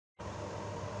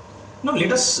Now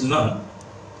let us learn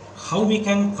how we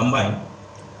can combine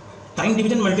time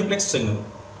division multiplex signal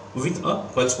with a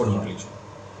pulse code modulation.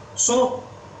 So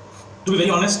to be very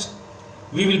honest,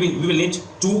 we will need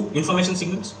two information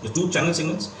signals, the two channel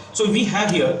signals. So we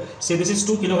have here, say this is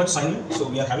 2 kHz sine wave. So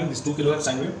we are having this 2 kHz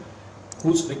sine wave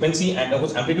whose frequency and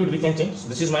whose amplitude we can change. So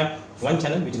this is my one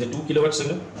channel, which is a 2 kHz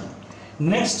signal.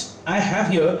 Next I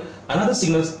have here another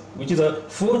signal which is a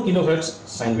 4 kHz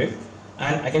sine wave,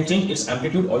 and I can change its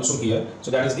amplitude also here.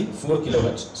 So that is the 4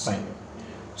 kHz sine wave.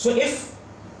 So if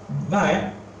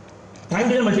by time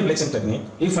division multiplexing technique,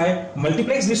 if I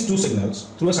multiplex these two signals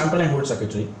through a sample and hold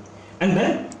circuitry, and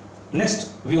then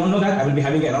next we all know that I will be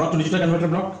having an analog to digital converter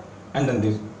block and then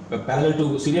this parallel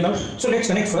to serial out. So let's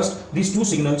connect first these two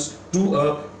signals to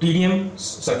a TDM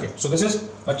circuit. So this is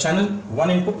a channel 1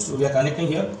 input. So we are connecting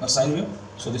here a sine wave.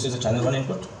 So this is a channel 1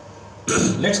 input.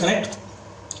 Let's connect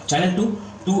channel 2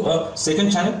 to a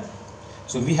second channel.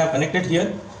 So we have connected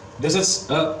here. This is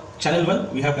a channel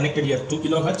 1. We have connected here 2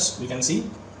 kHz. We can see.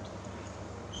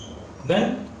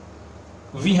 Then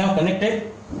we have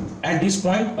connected at this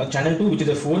point a channel 2 which is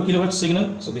a 4 kHz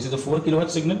signal. So this is a 4 kHz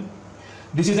signal.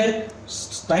 This is a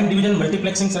time division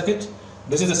multiplexing circuit.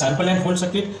 This is a sample and hold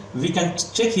circuit. We can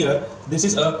check here. This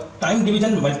is a time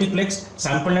division multiplex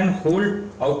sample and hold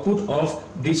output of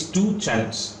these two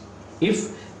channels.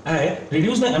 If I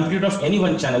reduce the amplitude of any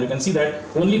one channel, you can see that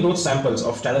only those samples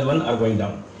of channel 1 are going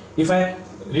down. If I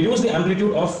reduce the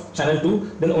amplitude of channel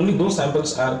 2, then only those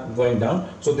samples are going down.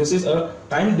 So this is a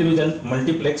time division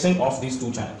multiplexing of these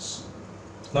two channels.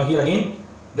 Now here again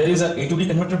there is a A to D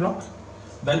converter block.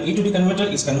 Then A to D converter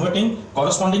is converting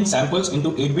corresponding samples into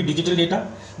 8-bit digital data.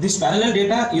 This parallel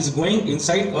data is going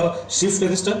inside a shift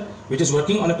register which is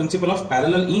working on a principle of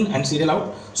parallel in and serial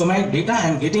out. So my data I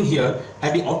am getting here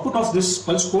at the output of this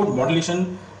pulse code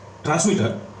modulation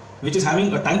transmitter, which is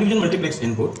having a time division multiplex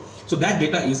input. So that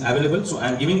data is available, so I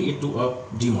am giving it to a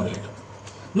demodulator.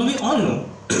 Now we all know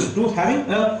to having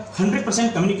a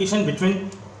 100% communication between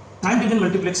time division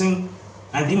multiplexing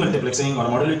and demultiplexing, or a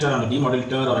modulator on a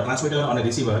demodulator, or a transmitter on a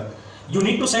receiver, you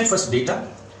need to send first data.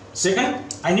 Second,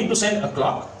 I need to send a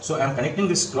clock. So I am connecting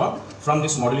this clock from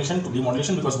this modulation to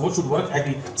demodulation, because both should work at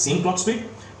the same clock speed,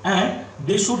 and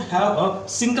they should have a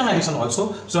synchronization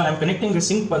also. So I am connecting the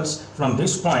sync pulse from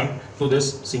this point to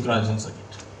this synchronization circuit.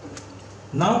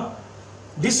 Now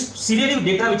this serial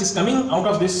data which is coming out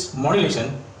of this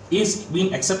modulation is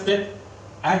being accepted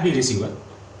at the receiver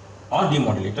or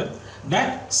demodulator.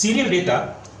 That serial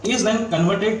data is then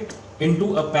converted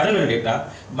into a parallel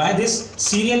data by this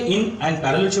serial in and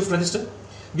parallel shift register.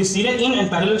 The serial in and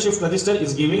parallel shift register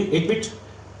is giving 8-bit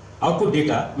output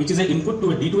data, which is an input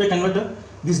to a D2A converter.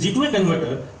 This D2A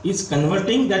converter is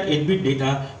converting that 8-bit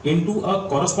data into a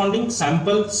corresponding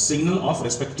sample signal of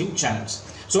respective channels.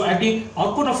 So at the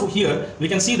output of here, we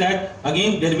can see that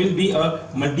again there will be a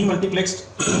demultiplexed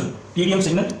TDM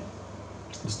signal.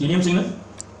 This TDM signal,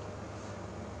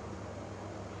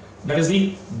 that is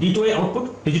the D2A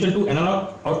output, digital to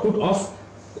analog output of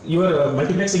your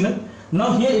multiplex signal.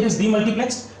 Now here it is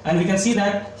demultiplexed, and we can see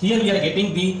that here we are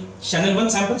getting the channel 1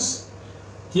 samples.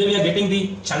 Here we are getting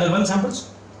the channel 1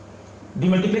 samples,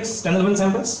 demultiplexed channel 1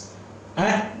 samples.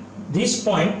 At this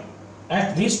point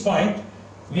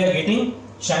we are getting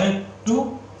channel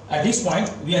 2. At this point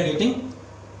we are getting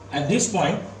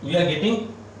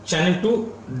channel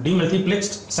 2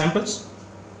 demultiplexed samples.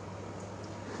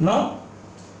 Now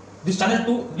this channel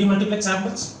 2 demultiplexed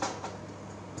samples.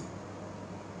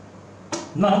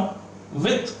 Now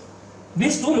with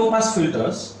these two low pass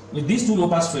filters,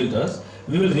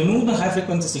 we will remove the high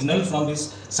frequency signal from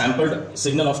this sampled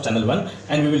signal of channel 1,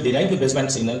 and we will derive the baseband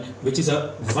signal, which is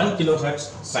a 1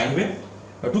 kHz sine wave,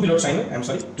 2 kHz sine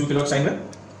wave, 2 kHz sine wave.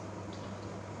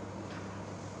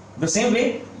 The same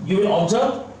way you will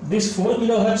observe this 4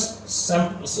 kHz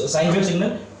sine wave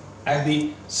signal at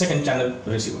the second channel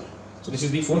receiver. So this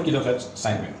is the 4 kHz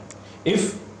sine wave.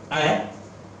 If I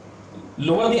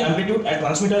lower the amplitude at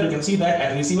transmitter, you can see that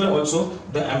at receiver also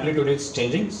the amplitude is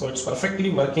changing. So it's perfectly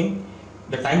working.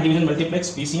 The time division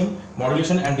multiplex, PCM,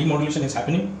 modulation and demodulation is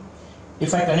happening.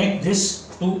 If I connect this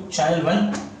to channel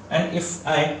 1, and if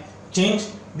I change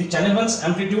the channel 1's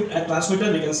amplitude at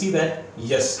transmitter, we can see that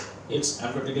yes, its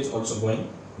amplitude is also going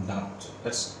down. So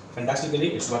that's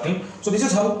fantastically, it's working. So this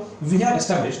is how we have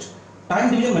established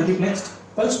time division multiplexed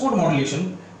pulse code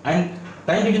modulation and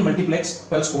time division multiplex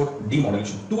pulse code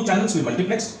demodulation. Two channels we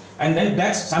multiplexed, and then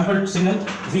that sampled signal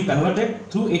we converted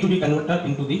through A to D converter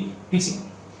into the PCM.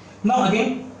 Now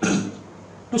again,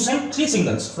 to send three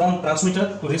signals from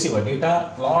transmitter to receiver,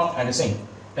 data, clock and a sync,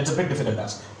 that's a bit difficult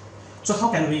task. So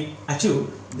how can we achieve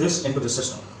this into the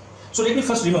system? So let me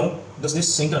first remove this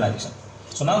synchronization.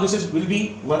 So now this will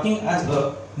be working as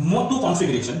the mode 2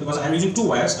 configuration, because I am using 2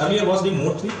 wires. Earlier was the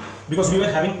mode 3, because we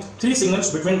were having 3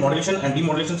 signals between modulation and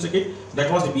demodulation circuit. That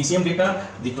was the PCM data,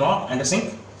 the clock and the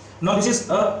sync. Now this is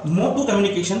a mode 2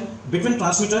 communication between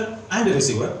transmitter and the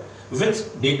receiver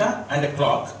with data and a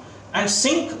clock, and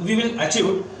sync we will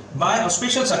achieve by a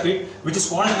special circuit which is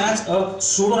called as a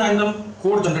pseudo-random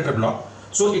code generator block.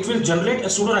 So it will generate a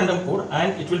pseudo-random code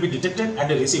and it will be detected at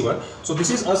the receiver. So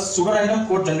this is a pseudo-random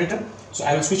code generator. So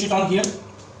I will switch it on here.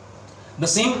 The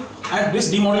same at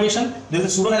this demodulation, there is a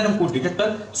pseudo-random code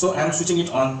detector. So I am switching it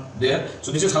on there.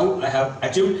 So this is how I have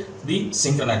achieved the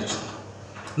synchronization.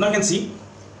 Now you can see,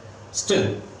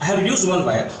 still I have reduced one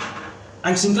wire,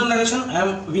 and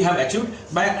synchronization we have achieved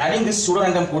by adding this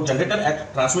pseudo-random code generator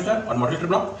at transmitter or modulator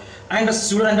block and a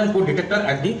pseudo-random code detector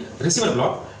at the receiver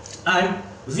block, and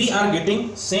we are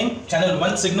getting same channel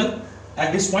 1 signal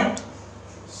at this point,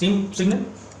 same signal,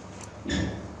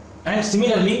 and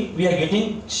similarly we are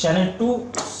getting channel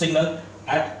 2 signal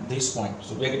at this point.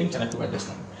 So we are getting channel 2 at this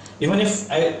point. Even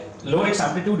if I lower its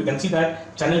amplitude, you can see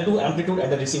that channel 2 amplitude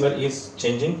at the receiver is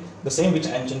changing, the same which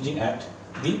I am changing at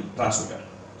the transmitter.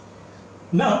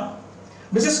 Now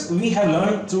this is we have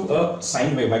learned through a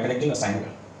sine wave, by connecting a sine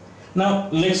wave. Now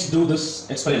let's do this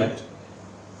experiment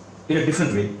in a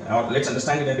different way, or let's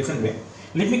understand it in a different way.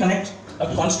 Let me connect a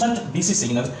constant DC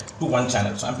signal to one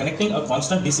channel. So I am connecting a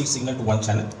constant DC signal to one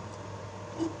channel,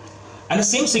 and the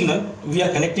same signal we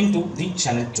are connecting to the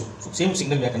channel 2. So same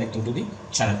signal we are connecting to the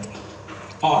channel 2.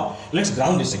 Or let's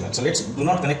ground this signal. So let's do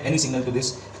not connect any signal to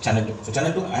this channel 2. So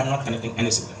channel 2 I am not connecting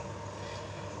any signal.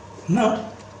 Now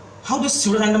how this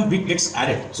pseudo-random bit gets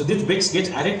added? So this bits gets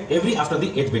added every after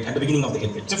the 8th bit, at the beginning of the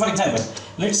 8th bit. So for example,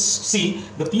 let's see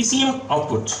the PCM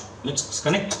output. Let's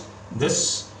connect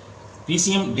this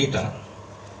PCM data.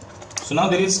 So now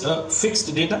there is a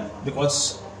fixed data,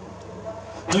 because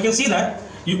you can see that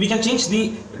we can change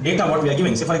the data what we are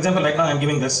giving. So for example, right now I am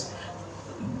giving this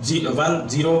 1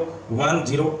 0 1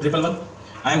 0 1 1.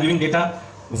 I am giving data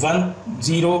 1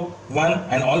 0 1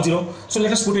 and all 0. So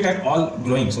let us put it at all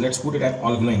glowing. So let's put it at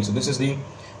all glowing. So this is the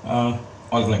all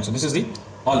glowing. So this is the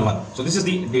all 1. So this is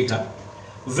the data,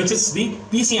 which is the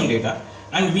PCM data,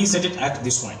 and we set it at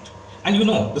this point. And you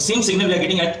know the same signal we are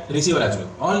getting at receiver as well.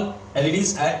 All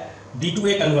LEDs at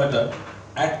D2A converter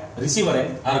at receiver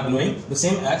end are glowing the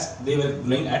same as they were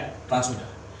glowing at transmitter.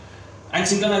 And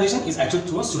synchronization is actually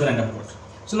through a pseudo-random code.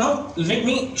 So now let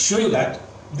me show you that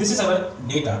this is our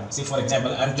data. See, for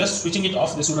example, I am just switching it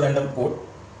off the pseudo-random code.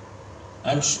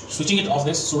 I am switching it off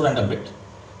this pseudo-random bit.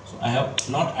 So I have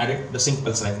not added the sync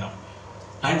pulse right now.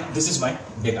 And this is my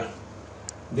data.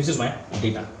 This is my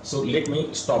data. So let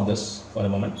me stop this for a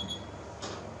moment.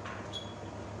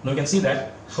 Now you can see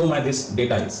that how my this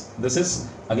data is. This is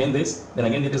again this, then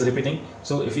again it is repeating.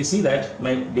 So if you see that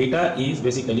my data is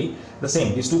basically the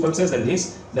same. These 2 pulses, then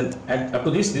this, then up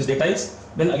to this data is,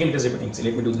 then again it is repeating. So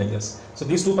let me do it like this. So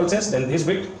these 2 pulses, then this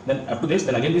bit, then up to this,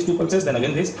 then again these 2 pulses, then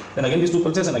again this, then again these 2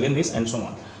 pulses, and again this, and so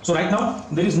on. So right now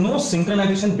there is no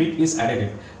synchronization bit is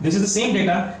added. This is the same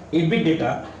data, 8-bit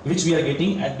data, which we are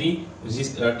getting at the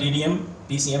TDM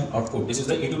PCM output. This is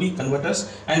the A to D converters,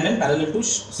 and then parallel to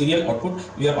serial output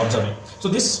we are observing. So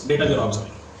this data we are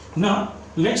observing. Now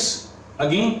let's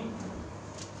again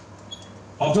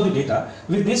observe the data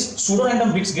with this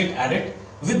pseudo-random bits get added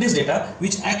with this data,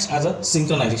 which acts as a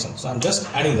synchronization. So I'm just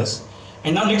adding this,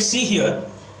 and now let's see here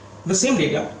the same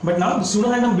data, but now the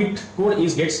pseudo-random bit code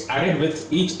gets added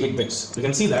with each 8 bits. You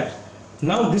can see that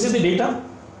now this is the data.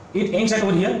 It ends at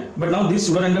over here, but now this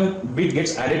pseudo-random bit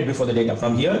gets added before the data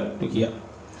from here to here.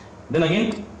 Then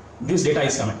again this data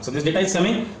is coming. So this data is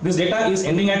coming. This data is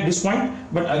ending at this point,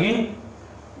 but again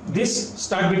this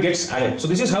start bit gets added. So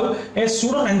this is how a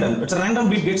pseudo-random, it's a random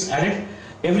bit gets added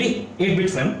every 8-bit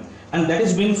frame, and that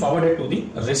is being forwarded to the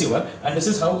receiver. And this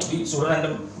is how the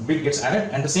pseudo-random bit gets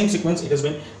added, and the same sequence it has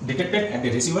been detected at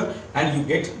the receiver, and you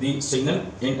get the signal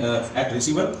in at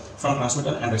receiver from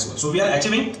transmitter and receiver. So we are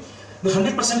achieving the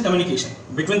 100% communication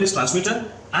between this transmitter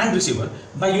and receiver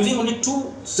by using only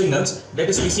 2 signals, that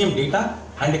is PCM data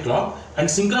and a clock, and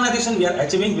synchronization we are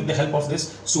achieving with the help of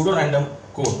this pseudo-random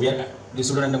code. We are the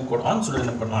pseudo-random code on,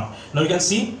 pseudo-random code on. Now you can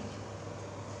see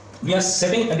we are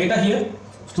setting a data here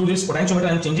through this potentiometer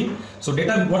I am changing. So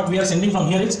data what we are sending from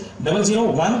here is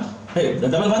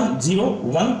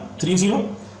 110130.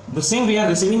 The same we are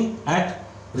receiving at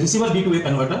receiver D2A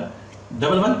converter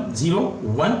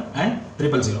 1101 and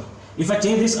 000. If I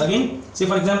change this again, say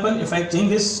for example, if I change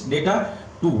this data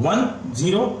to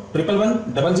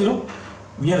 10111100,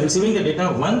 we are receiving the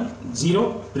data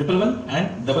 101111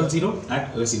 and 00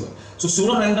 at receiver. So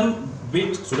pseudo-random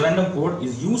bit, pseudo-random code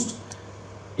is used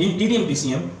in TDM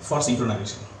PCM for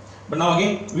synchronization. But now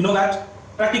again, we know that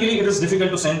practically it is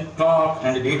difficult to send clock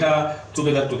and data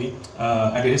together to the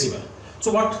at the receiver.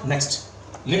 So what next?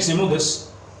 Let's remove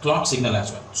this clock signal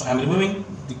as well. So I am removing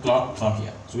the clock from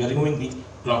here. So we are removing the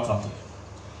clock from here.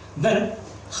 Then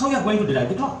how we are going to derive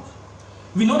the clock?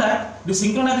 We know that the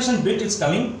synchronization bit is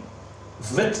coming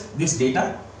with this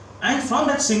data, and from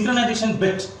that synchronization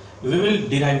bit we will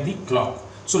derive the clock.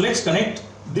 So let's connect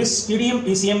this TDM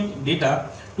PCM data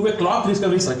to a clock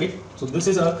recovery circuit. So this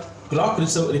is a clock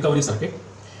recovery circuit.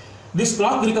 This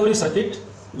clock recovery circuit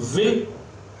will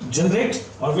generate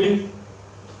or will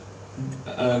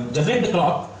generate the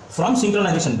clock from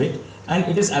synchronization bit, and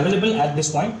it is available at this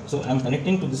point. So I am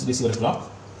connecting to this receiver clock,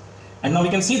 and now we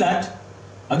can see that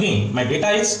again my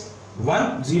data is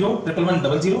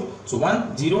 101100. So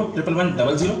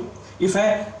 101100. If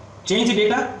I change the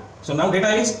data, so now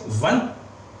data is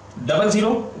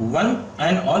 1001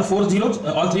 and all four zeros,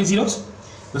 all three zeros.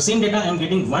 The same data I am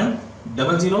getting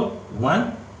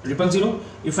 1001 000.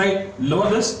 If I lower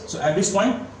this, so at this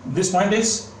point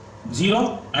is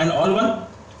 0 and all 1.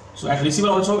 So at receiver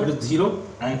also it is 0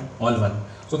 and all 1.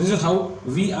 So this is how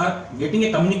we are getting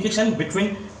a communication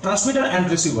between transmitter and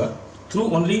receiver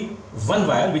through only one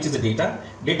wire, which is the data.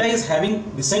 Data is having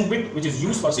the sync bit, which is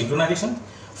used for synchronization.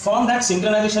 From that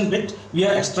synchronization bit, we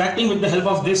are extracting with the help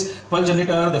of this pulse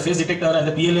generator, the phase detector and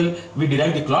the PLL, we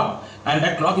derive the clock, and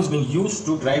that clock is being used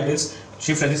to drive this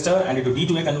shift register and into D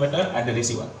to A converter at the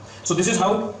receiver. So this is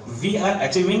how we are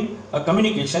achieving a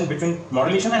communication between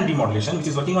modulation and demodulation, which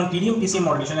is working on TDM PCM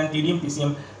modulation and TDM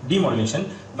PCM demodulation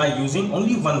by using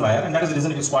only one wire, and that is the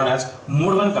reason it is called as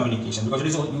mode 1 communication, because it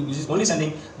is only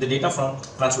sending the data from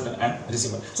transmitter and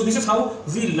receiver. So this is how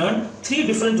we learned three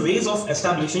different ways of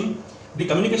establishing the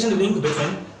communication link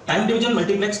between time division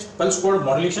multiplexed pulse code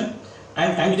modulation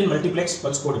and time division multiplexed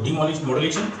pulse code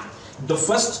demodulation. The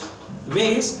first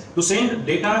way is to send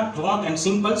data, clock and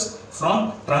sync pulse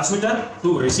from transmitter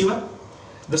to receiver.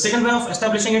 The second way of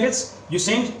establishing it is you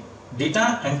send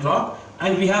data and clock,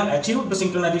 and we have achieved the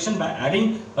synchronization by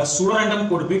adding a pseudo-random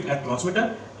code bit at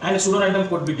transmitter and a pseudo-random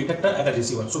code bit detector at the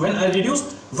receiver. So when I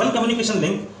reduce one communication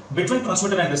link between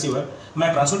transmitter and receiver,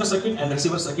 my transmitter circuit and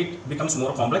receiver circuit becomes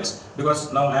more complex,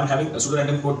 because now I am having a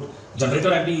pseudo-random code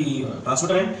generator at the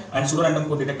transmitter end and pseudo-random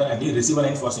code detector at the receiver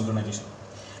end for synchronization.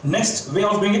 Next way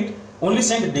of doing it, only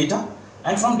send data,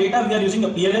 and from data we are using a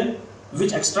PLL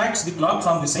which extracts the clock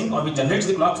from the sync, or which generates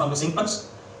the clock from the sync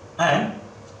pulse, and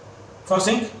for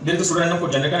sync there is a pseudo-random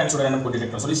code generator and pseudo-random code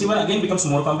detector. So receiver again becomes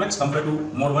more complex compared to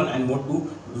mode 1 and mode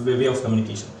 2 way of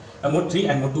communication, mode 3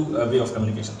 and mode 2 way of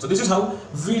communication. So this is how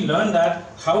we learn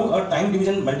that how a time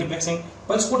division multiplexing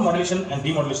pulse code modulation and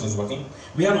demodulation is working.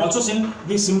 We have also seen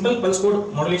the simple pulse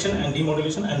code modulation and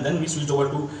demodulation, and then we switched over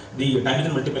to the time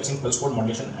division multiplexing pulse code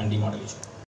modulation and demodulation.